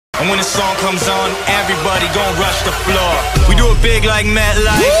when the song comes on, everybody gon' rush the floor. We do it big like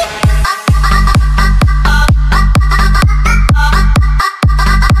MetLife.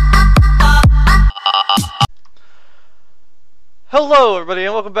 Hello everybody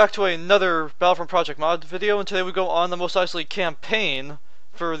and welcome back to another Battlefront Project Mod video, and today we go on the Mos Eisley campaign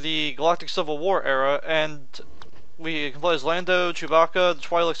for the Galactic Civil War era, and we can play as Lando, Chewbacca, the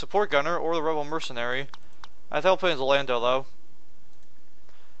Twi'lek support gunner, or the Rebel mercenary. I think I'll play as Lando though.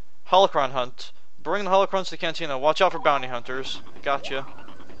 Holocron hunt. Bring the holocrons to the cantina. Watch out for bounty hunters. Gotcha.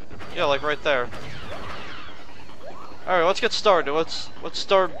 Yeah, like right there. Alright, let's get started. Let's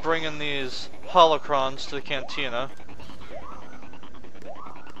start bringing these holocrons to the cantina.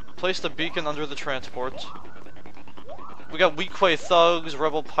 Place the beacon under the transport. We got Weequay thugs,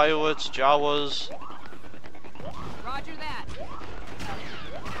 rebel pilots, Jawas. Roger that.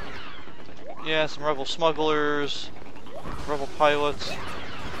 Yeah, some rebel smugglers, rebel pilots.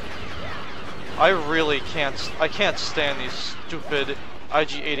 I can't stand these stupid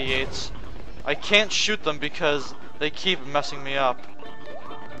IG-88s. I can't shoot them because they keep messing me up.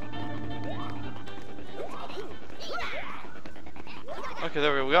 Okay,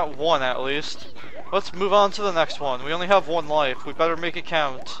 there we go. We got one at least. Let's move on to the next one. We only have one life. We better make it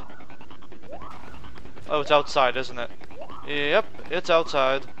count. Oh, it's outside, isn't it? Yep, it's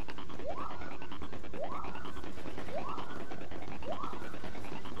outside.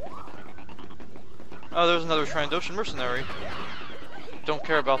 Oh, there's another Trandoshan mercenary. Don't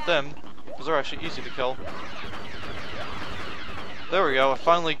care about them, because they're actually easy to kill. There we go. I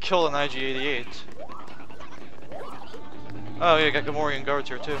finally killed an IG-88. Oh yeah, got Gamorrean guards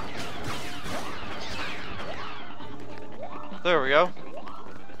here too. There we go.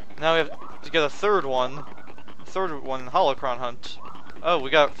 Now we have to get a third one in holocron hunt. Oh,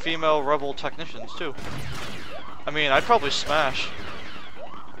 we got female rebel technicians too. I mean, I'd probably smash.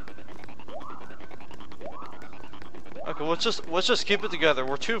 Okay, let's just keep it together.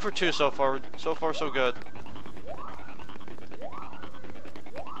 We're 2 for 2 so far. So far, so good.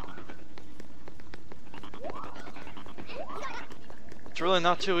 It's really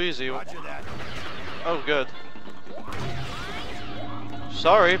not too easy. Oh, good.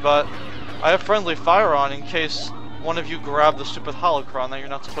 Sorry, but I have friendly fire on in case one of you grab the stupid holocron that you're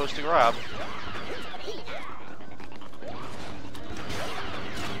not supposed to grab.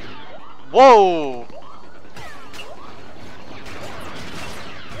 Whoa!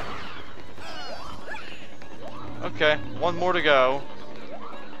 Okay, one more to go.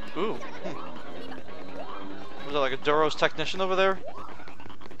 Ooh. Was that like a Duros technician over there?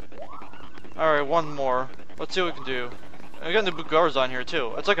 Alright, one more. Let's see what we can do. And we got Naboo guards on here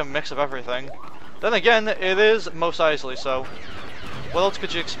too. It's like a mix of everything. Then again, it is Mos Eisley, so what else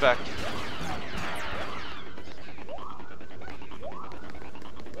could you expect?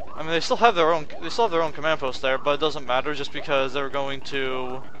 I mean, they still have their own command post there, but it doesn't matter just because they're going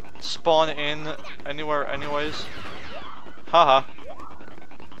to spawn in anywhere anyways. Haha.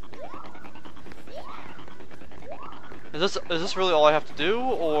 Is this really all I have to do,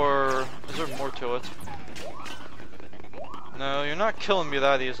 or is there more to it? No, you're not killing me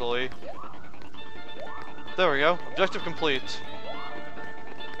that easily. There we go. Objective complete.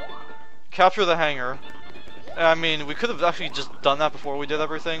 Capture the hangar. I mean, we could have actually just done that before we did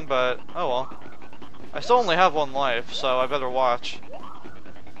everything, but oh well. I still only have one life, so I better watch.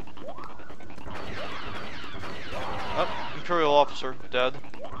 Oh, Imperial officer, dead.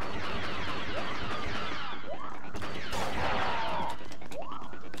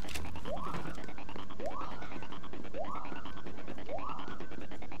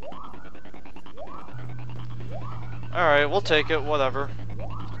 Alright, we'll take it, whatever.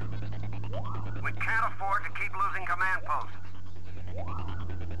 We can't afford to keep losing command posts.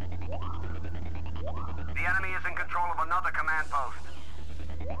 The enemy is in control of another command post.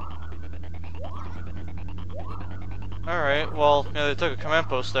 Alright, well, yeah, they took a command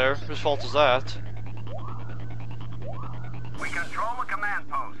post there. Whose fault is that? We control a command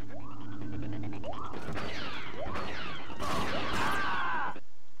post.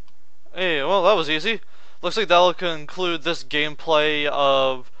 Hey, well, that was easy. Looks like that'll conclude this gameplay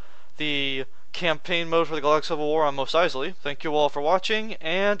of the campaign mode for the Galactic Civil War on Mos Eisley. Thank you all for watching,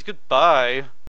 and goodbye.